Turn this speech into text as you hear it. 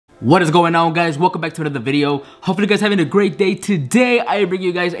What is going on, guys? Welcome back to another video. Hopefully you guys having a great day. Today I bring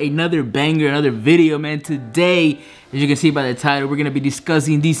you guys another banger, another video, man. Today, as you can see by the title, we're gonna be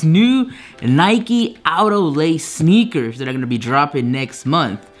discussing these new Nike Auto Lace sneakers that are gonna be dropping next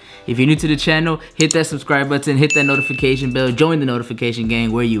month. If you're new to the channel, hit that subscribe button, hit that notification bell, join the notification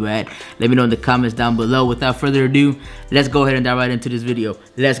gang. Where you at? Let me know in the comments down below. Without further ado, let's go ahead and dive right into this video.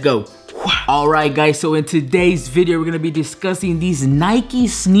 Let's go. Alright guys, so in today's video we're going to be discussing these Nike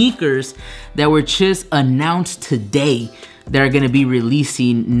sneakers that were just announced today that are going to be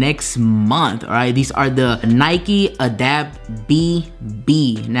releasing next month. Alright, these are the Nike Adapt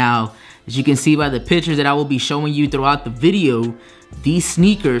BB. Now, as you can see by the pictures that I will be showing you throughout the video, these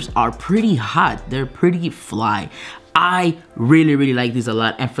sneakers are pretty hot. They're pretty fly. I really like these a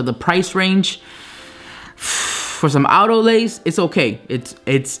lot, and for the price range, for some auto lace, it's okay.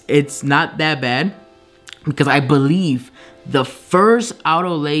 It's not that bad, because I believe the first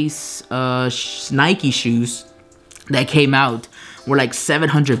auto lace Nike shoes that came out were like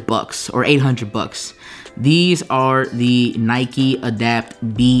 700 bucks or 800 bucks. These are the Nike Adapt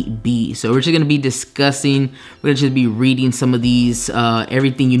BB. So we're just gonna be discussing, we're gonna just be reading some of these,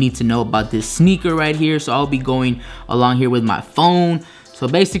 everything you need to know about this sneaker right here. So I'll be going along here with my phone. So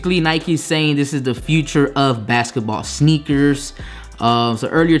basically, Nike's saying this is the future of basketball sneakers. So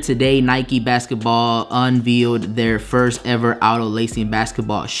earlier today, Nike Basketball unveiled their first ever auto lacing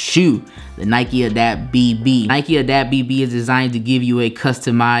basketball shoe, the Nike Adapt BB. Nike Adapt BB is designed to give you a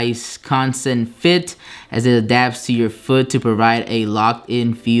customized constant fit as it adapts to your foot to provide a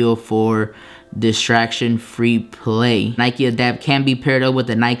locked-in feel for distraction-free play. Nike Adapt can be paired up with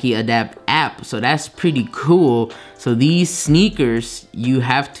the Nike Adapt app, so that's pretty cool. So these sneakers, you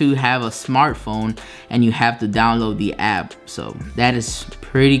have to have a smartphone and you have to download the app. So that is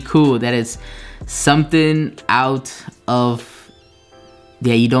pretty cool. That is something out of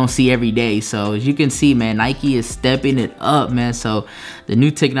you don't see every day. So as you can see, man, Nike is stepping it up, man. So the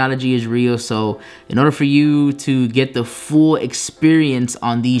new technology is real. So in order for you to get the full experience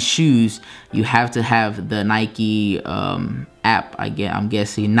on these shoes, you have to have the Nike app. I'm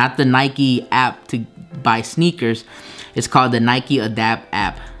guessing, not the Nike app to buy sneakers. It's called the Nike Adapt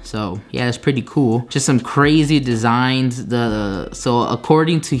app. So yeah, it's pretty cool. Just some crazy designs. So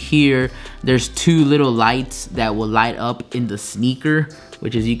according to here, there's two little lights that will light up in the sneaker,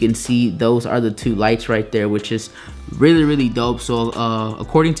 which, as you can see, those are the two lights right there, which is really dope. So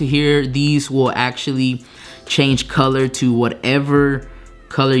according to here, these will actually change color to whatever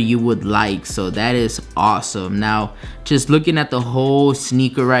color you would like. So that is awesome. Now, just looking at the whole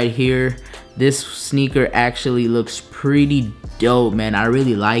sneaker right here, this sneaker actually looks pretty dope, man. I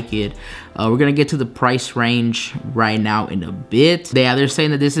really like it. We're gonna get to the price range right now in a bit. They're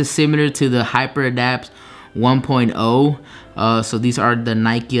saying that this is similar to the Hyper Adapt 1.0. So these are the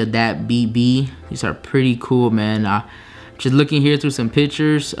Nike Adapt BB. These are pretty cool, man. Just looking here through some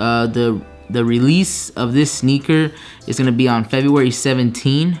pictures, the release of this sneaker is gonna be on February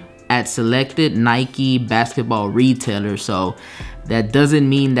 17 at selected Nike basketball retailers. So that doesn't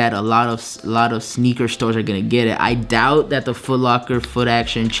mean that a lot of sneaker stores are gonna get it. I doubt that the Foot Locker, Foot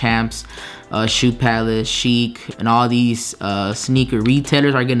Action, Champs, Shoe Palace, Chic, and all these sneaker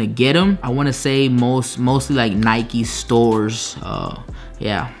retailers are gonna get them. I want to say mostly like Nike stores.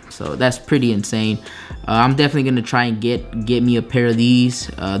 Yeah, so that's pretty insane. I'm definitely gonna try and get me a pair of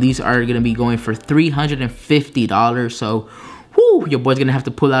these. These are gonna be going for $350. So whoo, your boy's gonna have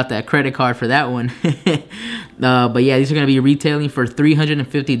to pull out that credit card for that one. But yeah, these are gonna be retailing for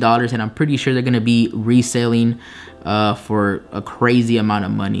 $350, and I'm pretty sure they're gonna be reselling for a crazy amount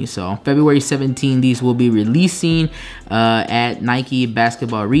of money. So on February 17, these will be releasing at Nike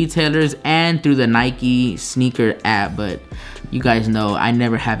basketball retailers and through the Nike sneaker app. But you guys know I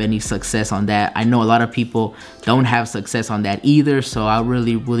never have any success on that. I know a lot of people don't have success on that either, so I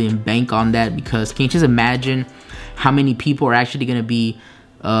really bank on that, because can you just imagine how many people are actually gonna be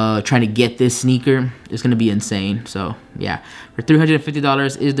trying to get this sneaker? It's gonna be insane. So yeah, for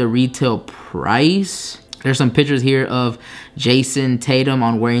 $350 is the retail price. There's some pictures here of Jason Tatum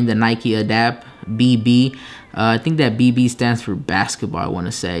on wearing the Nike Adapt BB. I think that BB stands for basketball, I want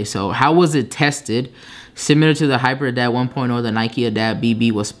to say. So how was it tested? Similar to the Hyper Adapt 1.0, the Nike Adapt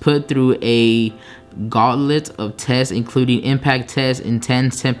BB was put through a gauntlet of tests, including impact tests,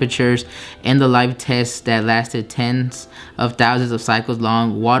 intense temperatures, and the live tests that lasted tens of thousands of cycles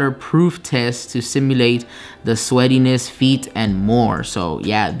long, waterproof tests to simulate the sweatiness, feet, and more. So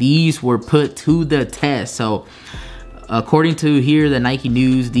yeah, these were put to the test. So according to here, the Nike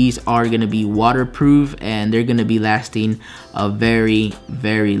News, these are gonna be waterproof and they're gonna be lasting a very,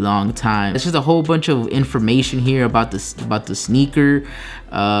 very long time. It's just a whole bunch of information here about the sneaker.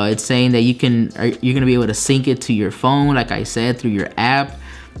 It's saying that you're gonna be able to sync it to your phone, like I said, through your app,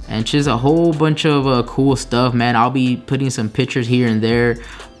 and just a whole bunch of cool stuff, man. I'll be putting some pictures here and there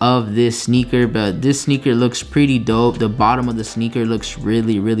of this sneaker, but this sneaker looks pretty dope. The bottom of the sneaker looks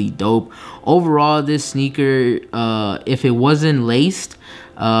really, really dope. Overall, this sneaker, if it wasn't laced,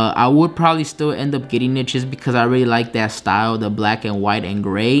 I would probably still end up getting it just because I really like that style, the black and white and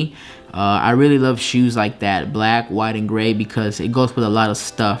gray. I really love shoes like that, black, white, and gray, because it goes with a lot of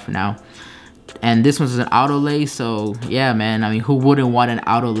stuff now. And this one's an auto lace, so yeah, man, I mean, who wouldn't want an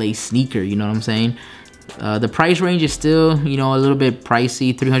auto lace sneaker, you know what I'm saying? The price range is still, you know, a little bit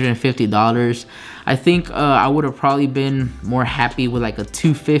pricey, $350. I think I would have probably been more happy with like a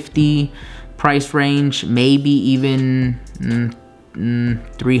 $250 price range, maybe even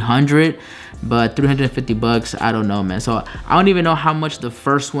 300, but 350 bucks, I don't know, man. So I don't even know how much the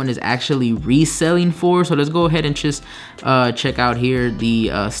first one is actually reselling for. So let's go ahead and just check out here the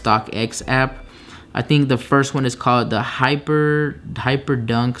StockX app. I think the first one is called the Hyper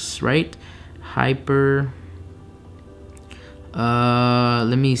Dunks, right?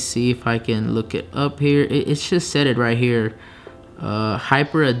 Let me see if I can look it up here. It's just said it right here.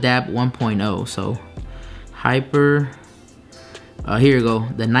 Hyper Adapt 1.0. So Hyper, here you go,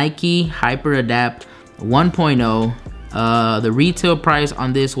 the Nike Hyper Adapt 1.0. The retail price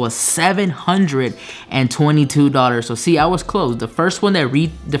on this was $722. So see, I was close. The first one that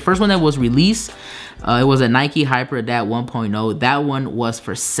was released, it was a Nike Hyper Adapt 1.0. That one was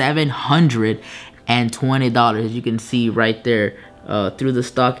for $720, as you can see right there, through the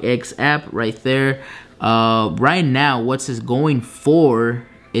StockX app right there. Right now, what's this going for?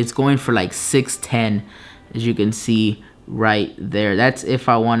 It's going for like $610, as you can see right there. That's if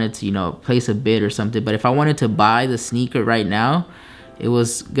I wanted to, you know, place a bid or something. But if I wanted to buy the sneaker right now, it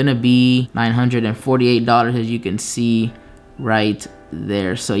was gonna be $948, as you can see right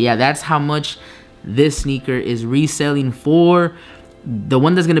there. So yeah, that's how much this sneaker is reselling for. The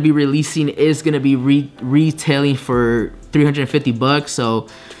one that's gonna be releasing is gonna be retailing for 350 bucks. So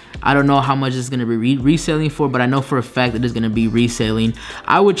I don't know how much it's gonna be reselling for, but I know for a fact that it's gonna be reselling.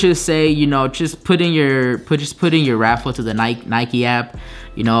 I would just say, you know, just put in your raffle to the Nike app.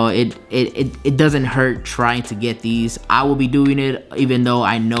 You know, it doesn't hurt trying to get these. I will be doing it, even though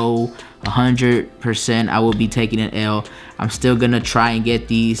I know 100% I will be taking an L. I'm still gonna try and get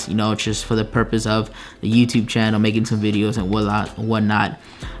these, you know, just for the purpose of the YouTube channel, making some videos and whatnot.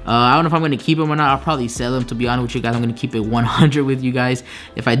 I don't know if I'm gonna keep them or not. I'll probably sell them, to be honest with you guys. I'm gonna keep it 100 with you guys.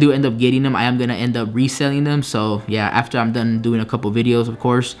 If I do end up getting them, I am gonna end up reselling them. So yeah, after I'm done doing a couple videos, of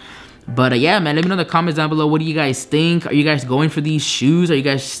course. But yeah, man, let me know in the comments down below, what do you guys think? Are you guys going for these shoes? Are you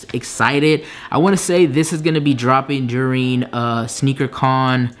guys excited? I want to say this is gonna be dropping during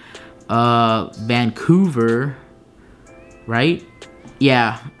SneakerCon Vancouver, right?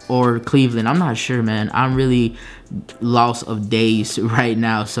 Yeah, or Cleveland. I'm not sure, man. I'm really lost of days right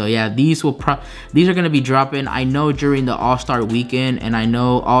now. So yeah, these are gonna be dropping, I know, during the All-Star Weekend. And I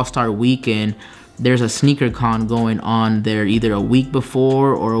know All-Star Weekend, there's a SneakerCon going on there either a week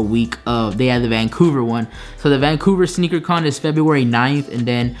before or a week of. They had the Vancouver one. So the Vancouver SneakerCon is February 9th, and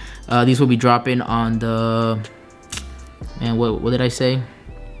then these will be dropping on the, man, what did I say?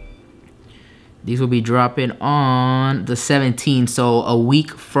 These will be dropping on the 17th, so a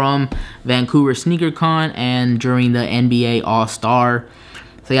week from Vancouver SneakerCon and during the NBA All-Star.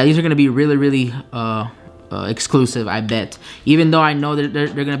 So yeah, these are gonna be really, really exclusive, I bet. Even though I know that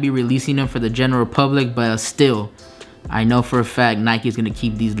they're gonna be releasing them for the general public, but still, I know for a fact Nike is gonna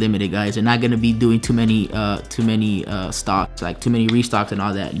keep these limited, guys. They're not gonna be doing too many stocks, like too many restocks and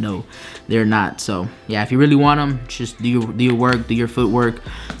all that. No, they're not. So yeah, if you really want them, just do your work, do your footwork,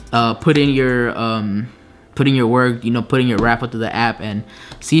 put in your work, you know, put in your raffle to the app and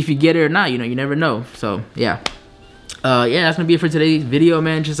see if you get it or not. You know, you never know. So yeah. Yeah, that's gonna be it for today's video,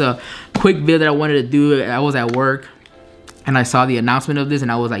 man. Just a quick video that I wanted to do. I was at work and I saw the announcement of this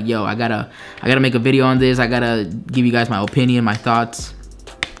and I was like, yo, I gotta make a video on this. I gotta give you guys my opinion, my thoughts.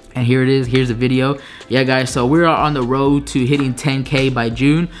 And here it is. Here's the video. Yeah, guys, so we're on the road to hitting 10K by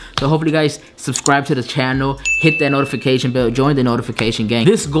June. So hopefully, guys, subscribe to the channel, hit that notification bell, join the notification gang.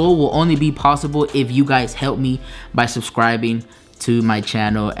 This goal will only be possible if you guys help me by subscribing to my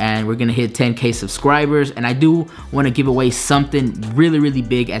channel, and we're gonna hit 10K subscribers. And I do want to give away something really, really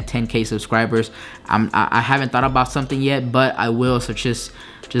big at 10K subscribers. I haven't thought about something yet, but I will. So just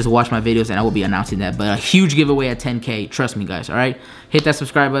watch my videos and I will be announcing that. But a huge giveaway at 10K, trust me, guys. All right, hit that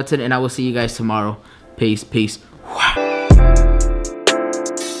subscribe button and I will see you guys tomorrow. Peace. Wow.